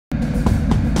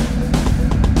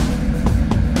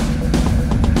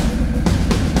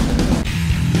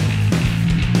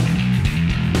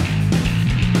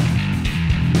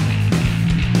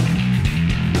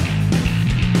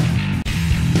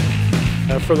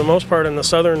for the most part in the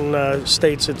southern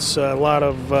states, it's a lot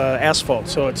of asphalt,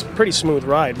 so it's a pretty smooth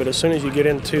ride. But as soon as you get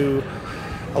into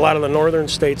a lot of the northern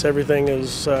states, everything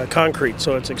is concrete,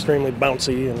 so it's extremely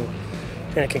bouncy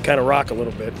and it can kind of rock a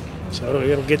little bit. So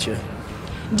it'll get you.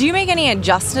 Do you make any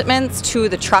adjustments to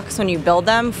the trucks when you build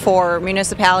them for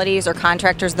municipalities or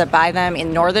contractors that buy them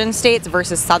in northern states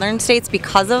versus southern states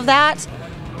because of that?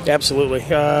 Absolutely,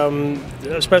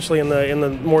 especially in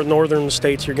the more northern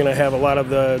states, you're going to have a lot of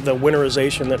the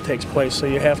winterization that takes place. So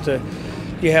you have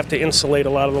to insulate a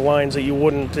lot of the lines that you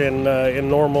wouldn't in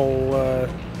normal.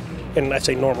 And I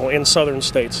say normal in southern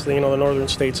states. The northern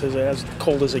states is as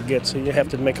cold as it gets, so you have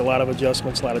to make a lot of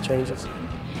adjustments, a lot of changes.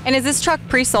 And is this truck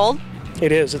pre-sold?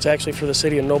 It is. It's actually for the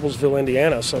city of Noblesville,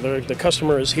 Indiana. So the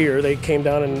customer is here. They came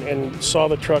down and saw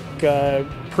the truck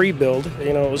pre-build.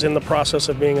 It was in the process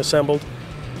of being assembled.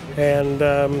 And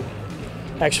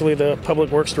actually the Public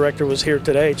Works Director was here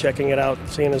today checking it out,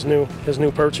 seeing his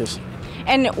new purchase.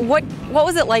 And what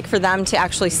was it like for them to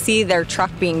actually see their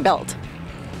truck being built?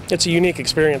 It's a unique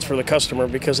experience for the customer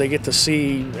because they get to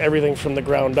see everything from the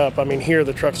ground up. I mean, here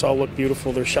the trucks all look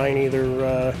beautiful. They're shiny.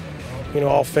 They're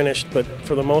all finished. But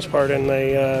for the most part, in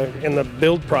the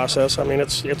build process, I mean,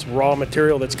 it's raw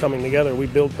material that's coming together. We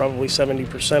build probably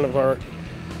 70%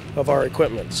 of our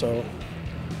equipment. So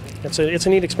it's a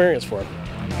neat experience for them.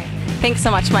 Thanks so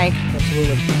much, Mike.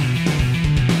 Absolutely.